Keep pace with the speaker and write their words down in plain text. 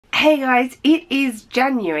Hey guys, it is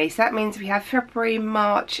January, so that means we have February,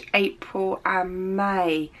 March, April and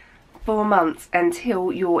May. 4 months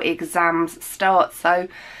until your exams start. So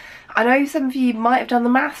I know some of you might have done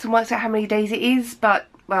the maths and worked out how many days it is, but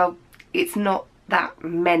well, it's not that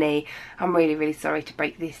many. I'm really sorry to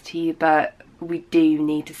break this to you, but we do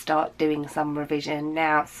need to start doing some revision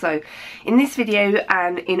now. So in this video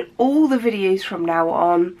and in all the videos from now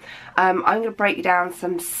on, I'm going to break down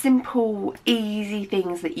some simple, easy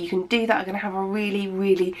things that you can do that are going to have a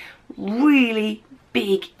really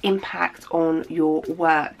big impact on your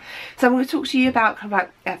work. So I'm going to talk to you about kind of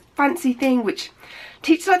like a fancy thing, which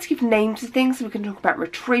teachers like to give names to things, so we can talk about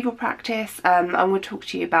retrieval practice. I'm going to talk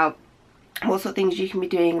to you about what sort of things you can be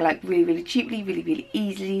doing like really cheaply, really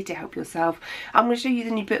easily to help yourself. I'm going to show you the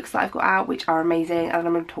new books that I've got out, which are amazing, and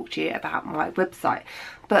I'm going to talk to you about my website.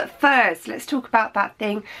 But first, let's talk about that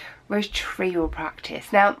thing, retrieval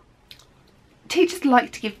practice. Now, teachers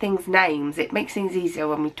like to give things names. It makes things easier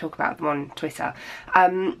when we talk about them on Twitter.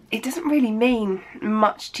 It doesn't really mean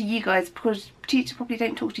much to you guys because teachers probably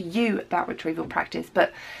don't talk to you about retrieval practice,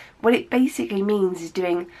 but what it basically means is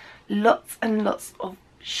doing lots and lots of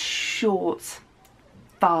short,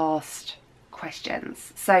 fast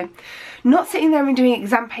questions. So not sitting there and doing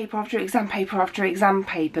exam paper after exam paper after exam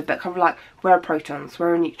paper, but kind of like, where are protons,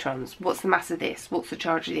 where are neutrons, what's the mass of this, what's the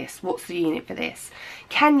charge of this, what's the unit for this.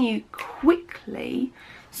 Can you quickly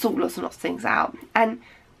sort lots and lots of things out? And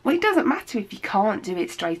well, it doesn't matter if you can't do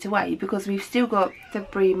it straight away, because we've still got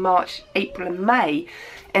February, March, April and May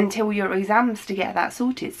until your exams to get that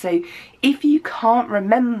sorted. So if you can't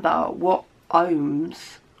remember what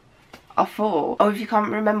ohms are for, or if you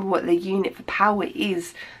can't remember what the unit for power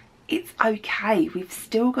is, it's okay. We've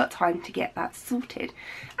still got time to get that sorted.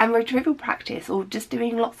 And retrieval practice, or just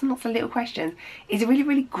doing lots and lots of little questions, is a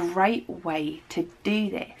really great way to do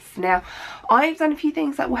this. Now, I've done a few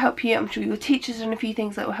things that will help you. I'm sure your teachers have done a few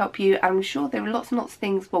things that will help you. And I'm sure there are lots and lots of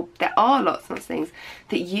things, well, there are lots and lots of things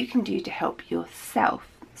that you can do to help yourself.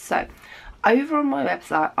 So over on my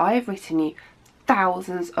website, I have written you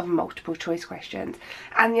thousands of multiple choice questions,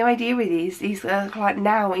 and the idea with these are like,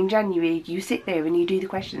 now in January you sit there and you do the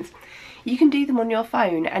questions. You can do them on your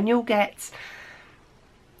phone and you'll get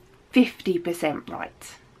 50%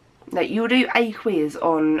 right. Like, you'll do a quiz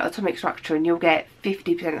on atomic structure and you'll get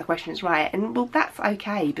 50% of the questions right, and well, that's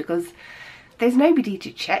okay, because there's nobody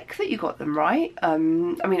to check that you got them right. I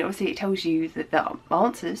mean, obviously it tells you that the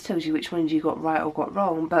answers, tells you which ones you got right or got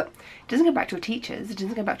wrong, but it doesn't go back to your teachers, it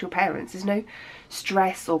doesn't go back to your parents. There's no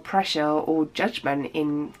stress or pressure or judgment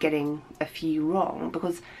in getting a few wrong,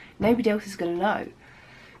 because nobody else is going to know.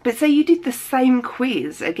 But say you did the same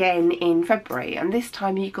quiz again in February and this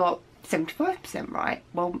time you got 75% right,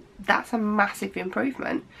 well, that's a massive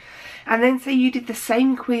improvement. And then say you did the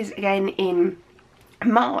same quiz again in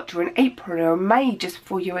March or in April or May just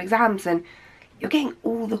before your exams and you're getting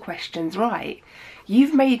all the questions right.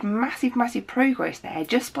 You've made massive progress there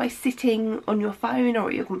just by sitting on your phone or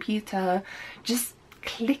at your computer, just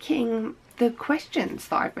clicking the questions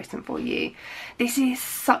that I've written for you. This is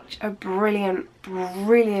such a brilliant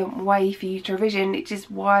way for you to revision. It's just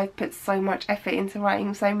why I've put so much effort into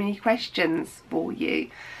writing so many questions for you.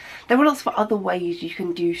 There are lots of other ways you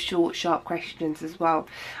can do short, sharp questions as well.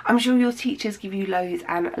 I'm sure your teachers give you loads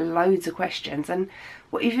and loads of questions, and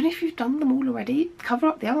well, even if you've done them all already, cover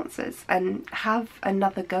up the answers and have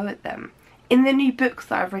another go at them. In the new books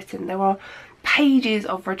that I've written, there are pages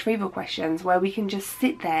of retrieval questions where we can just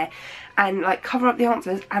sit there and like cover up the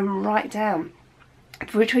answers and write down.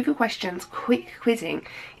 The retrieval questions, quick quizzing,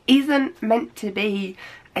 isn't meant to be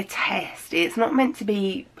a test. It's not meant to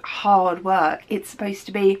be hard work. It's supposed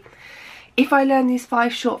to be, if I learn these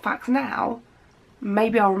 5 short facts now,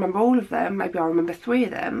 maybe I'll remember all of them, maybe I'll remember 3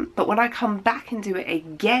 of them, but when I come back and do it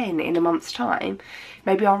again in a month's time,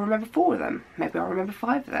 maybe I'll remember 4 of them, maybe I'll remember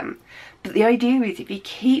 5 of them. But the idea is, if you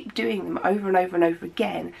keep doing them over and over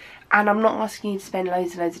again, and I'm not asking you to spend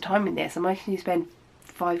loads and loads of time in this, I'm asking you to spend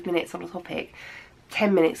 5 minutes on a topic,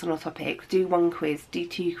 10 minutes on a topic, do 1 quiz, do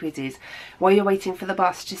 2 quizzes. While you're waiting for the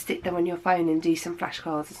bus, just sit there on your phone and do some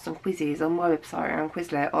flashcards and some quizzes on my website or on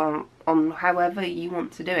Quizlet, or on however you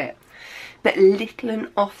want to do it. But little and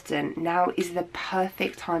often, now is the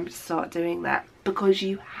perfect time to start doing that, because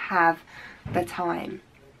you have the time.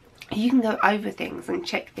 You can go over things and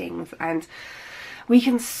check things, and we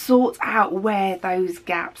can sort out where those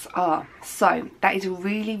gaps are. So that is a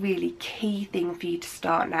really key thing for you to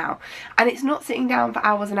start now. And it's not sitting down for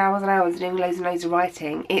hours and hours and hours doing loads and loads of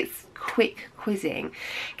writing. It's quick quizzing.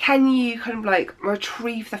 Can you kind of like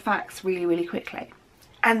retrieve the facts really quickly?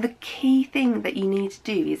 And the key thing that you need to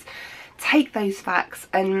do is take those facts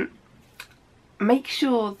and make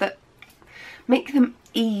sure that, make them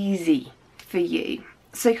easy for you.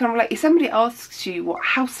 So kind of like if somebody asks you what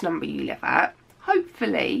house number you live at,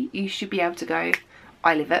 hopefully you should be able to go,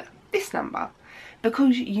 I live at this number,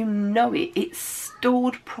 because you know it, it's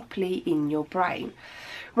stored properly in your brain.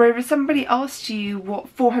 Whereas somebody asked you what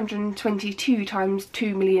 422 times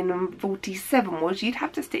 2,047,047 was, you'd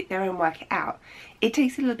have to sit there and work it out. It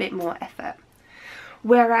takes a little bit more effort.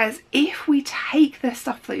 Whereas if we take the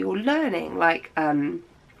stuff that you're learning, like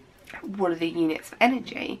what are the units of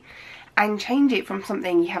energy, and change it from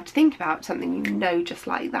something you have to think about to something you know just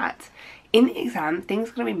like that, in the exam things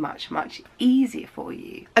are going to be much easier for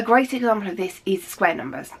you. A great example of this is square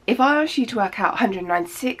numbers. If I ask you to work out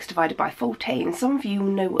 196 divided by 14, some of you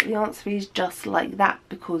will know what the answer is just like that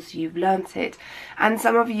because you've learnt it, and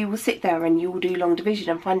some of you will sit there and you will do long division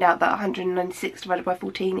and find out that 196 divided by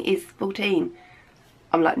 14 is 14.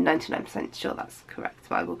 I'm like 99% sure that's correct,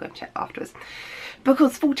 but I will go and check afterwards.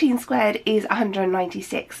 Because 14 squared is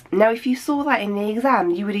 196. Now if you saw that in the exam,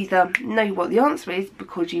 you would either know what the answer is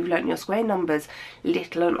because you've learnt your square numbers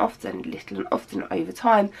little and often over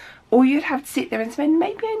time, or you'd have to sit there and spend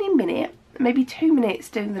maybe only a minute, maybe 2 minutes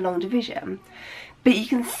doing the long division. But you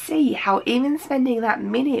can see how even spending that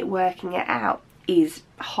minute working it out is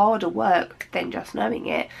harder work than just knowing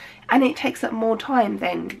it, and it takes up more time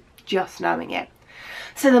than just knowing it.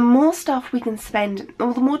 So the more stuff we can spend,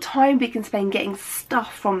 or the more time we can spend getting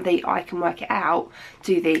stuff from the I can work it out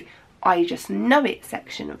to the I just know it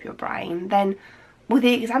section of your brain, then, well,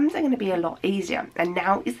 the exams are going to be a lot easier, and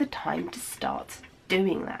now is the time to start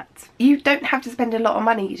doing that. You don't have to spend a lot of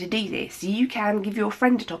money to do this. You can give your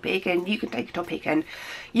friend a topic and you can take a topic and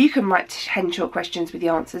you can write 10 short questions with the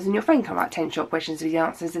answers, and your friend can write 10 short questions with the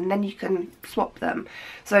answers, and then you can swap them.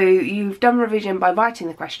 So you've done revision by writing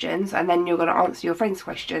the questions, and then you're going to answer your friend's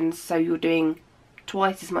questions, so you're doing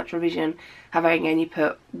twice as much revision having only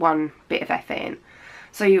put one bit of effort in.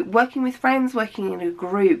 So working with friends, working in a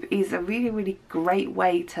group is a really great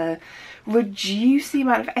way to reduce the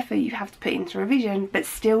amount of effort you have to put into revision, but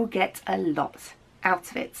still get a lot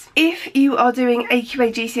out of it. If you are doing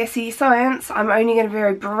AQA GCSE science, I'm only going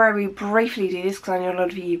to very briefly do this because I know a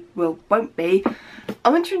lot of you won't be. I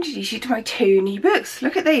want to introduce you to my 2 new books.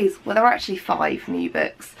 Look at these. Well, there are actually 5 new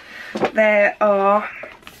books. There are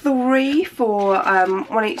 3 for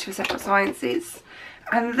one each for separate sciences,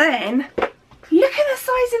 and then look at the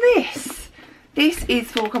size of this. This is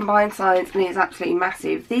for combined science and it's absolutely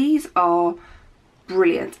massive. These are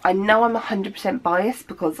brilliant. I know I'm 100% biased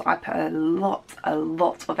because I put a lot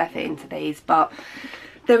of effort into these, but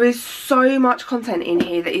there is so much content in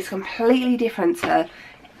here that is completely different to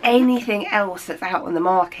anything else that's out on the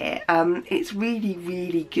market. It's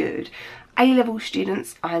really good. A-level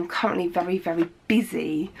students, I'm currently very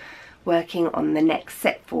busy working on the next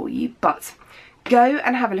set for you, but go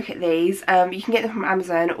and have a look at these. You can get them from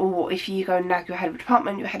Amazon, or if you go and nag your head of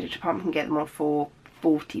department, your head of department can get them on for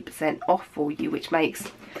 40% off for you, which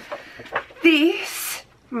makes this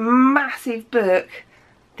massive book,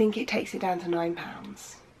 I think it takes it down to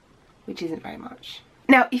 £9, which isn't very much.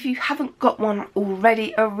 Now, if you haven't got one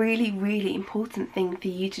already, a really important thing for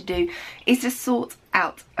you to do is to sort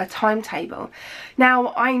out a timetable.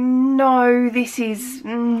 Now, I know this is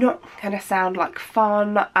not going to sound like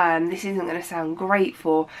fun, this isn't going to sound great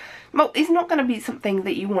for, well, it's not going to be something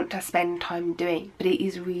that you want to spend time doing, but it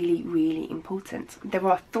is really important. There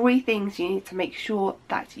are 3 things you need to make sure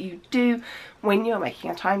that you do when you're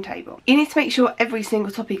making a timetable. You need to make sure every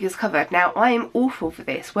single topic is covered. Now, I am awful for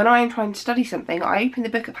this. When I am trying to study something, I open the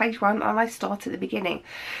book at page 1 and I start at the beginning.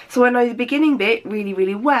 So I know the beginning bit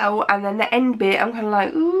really well, and then the end bit I'm kind of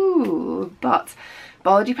like, ooh. But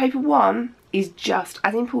biology paper 1 is just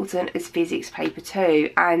as important as physics paper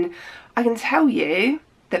 2, and I can tell you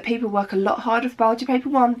that people work a lot harder for biology paper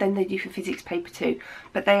 1 than they do for physics paper 2,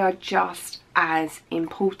 but they are just as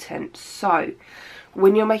important. So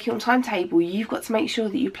when you're making your timetable, you've got to make sure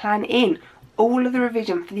that you plan in all of the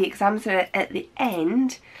revision for the exams that are at the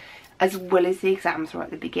end, as well as the exams are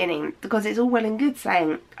at the beginning, because it's all well and good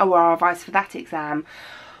saying, oh, well, I'll revise for that exam,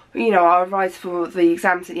 you know, I'll revise for the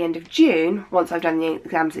exams at the end of June once I've done the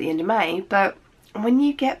exams at the end of May, but when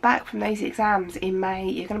you get back from those exams in May,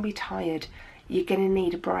 you're going to be tired. You're going to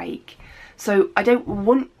need a break. So I don't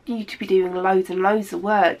want you to be doing loads and loads of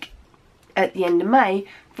work at the end of May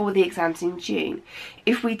for the exams in June.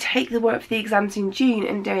 If we take the work for the exams in June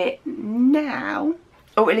and do it now,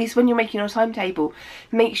 or at least when you're making your timetable,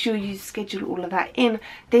 make sure you schedule all of that in.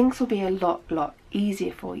 Things will be a lot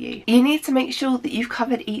easier for you. You need to make sure that you've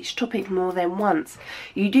covered each topic more than once.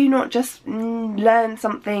 You do not just learn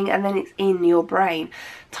something and then it's in your brain.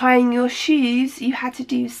 Tying your shoes, you had to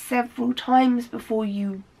do several times before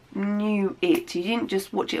you knew it. You didn't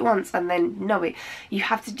just watch it once and then know it. You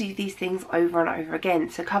have to do these things over and over again,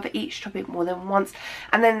 so cover each topic more than once.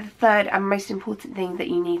 And then the third and most important thing that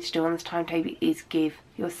you need to do on this timetable is give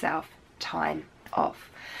yourself time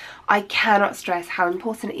off. I cannot stress how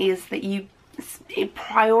important it is that you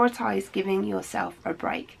prioritize giving yourself a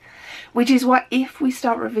break, which is why if we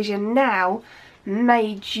start revision now,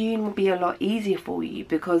 May, June will be a lot easier for you,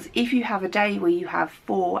 because if you have a day where you have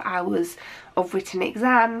 4 hours of written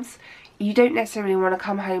exams, you don't necessarily want to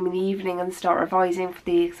come home in the evening and start revising for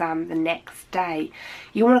the exam the next day.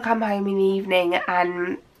 You want to come home in the evening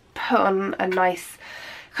and put on a nice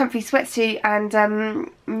comfy sweatsuit and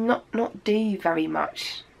not do very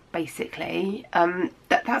much, basically.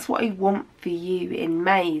 That's what I want for you in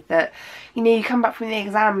May, that, you know, you come back from the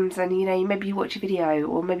exams and, you know, maybe you watch a video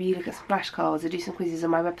or maybe you look at some flashcards or do some quizzes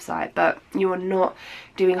on my website, but you are not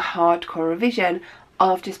doing hardcore revision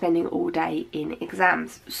after spending all day in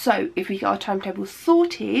exams. So if we get our timetable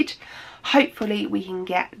sorted, hopefully we can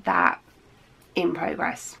get that in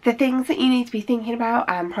progress. The things that you need to be thinking about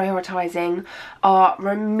and prioritising are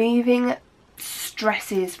removing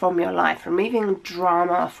stresses from your life, removing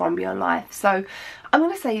drama from your life. So I'm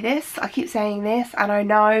going to say this, I keep saying this, and I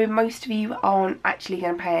know most of you aren't actually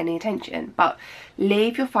going to pay any attention, but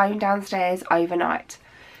leave your phone downstairs overnight.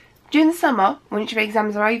 During the summer, once your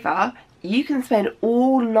exams are over, you can spend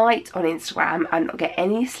all night on Instagram and not get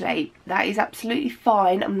any sleep. That is absolutely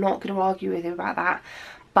fine. I'm not going to argue with you about that.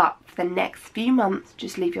 But for the next few months,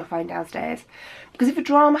 just leave your phone downstairs. Because if a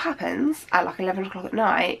drama happens at like 11 o'clock at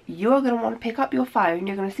night, you're going to want to pick up your phone,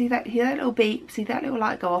 you're going to see that, hear that little beep, see that little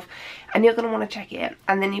light go off, and you're going to want to check it.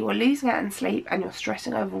 And then you are losing out in sleep and you're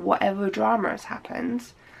stressing over whatever drama has happened.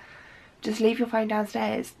 Just leave your phone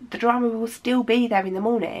downstairs. The drama will still be there in the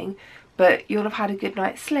morning, but you'll have had a good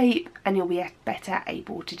night's sleep and you'll be better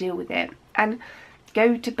able to deal with it. And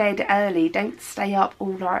go to bed early. Don't stay up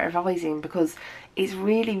all night revising, because it's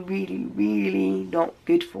really not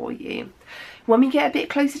good for you. When we get a bit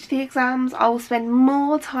closer to the exams, I will spend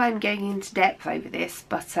more time going into depth over this,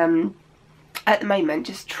 but at the moment,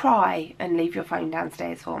 just try and leave your phone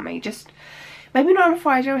downstairs for me. Just maybe not on a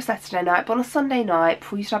Friday or a Saturday night, but on a Sunday night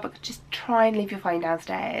before you start, just try and leave your phone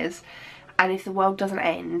downstairs. And if the world doesn't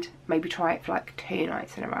end, maybe try it for like 2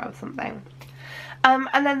 nights in a row or something. And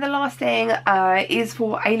then the last thing is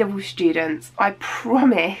for A-level students. I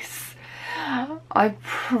promise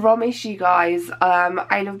you guys,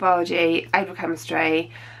 A-level biology, A-level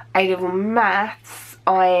chemistry, A-level maths,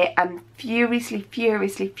 I am furiously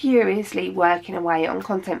working away on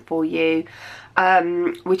content for you,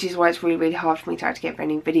 which is why it's really hard for me to actually get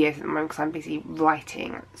any videos at the moment, because I'm busy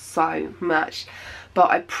writing so much. But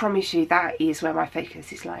I promise you that is where my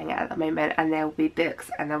focus is lying at the moment, and there will be books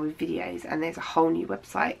and there will be videos, and there's a whole new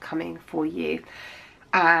website coming for you.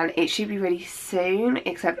 And it should be ready soon,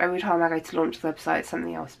 except every time I go to launch the website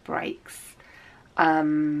something else breaks.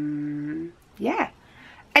 Yeah.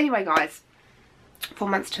 Anyway guys, 4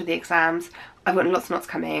 months to the exams. I've got lots and lots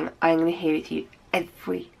coming. I'm going to be here with you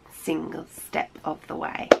every single step of the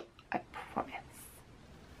way. I promise.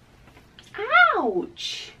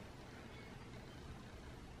 Ouch!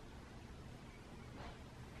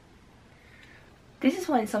 This is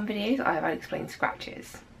why in some videos I have unexplained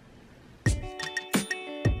scratches.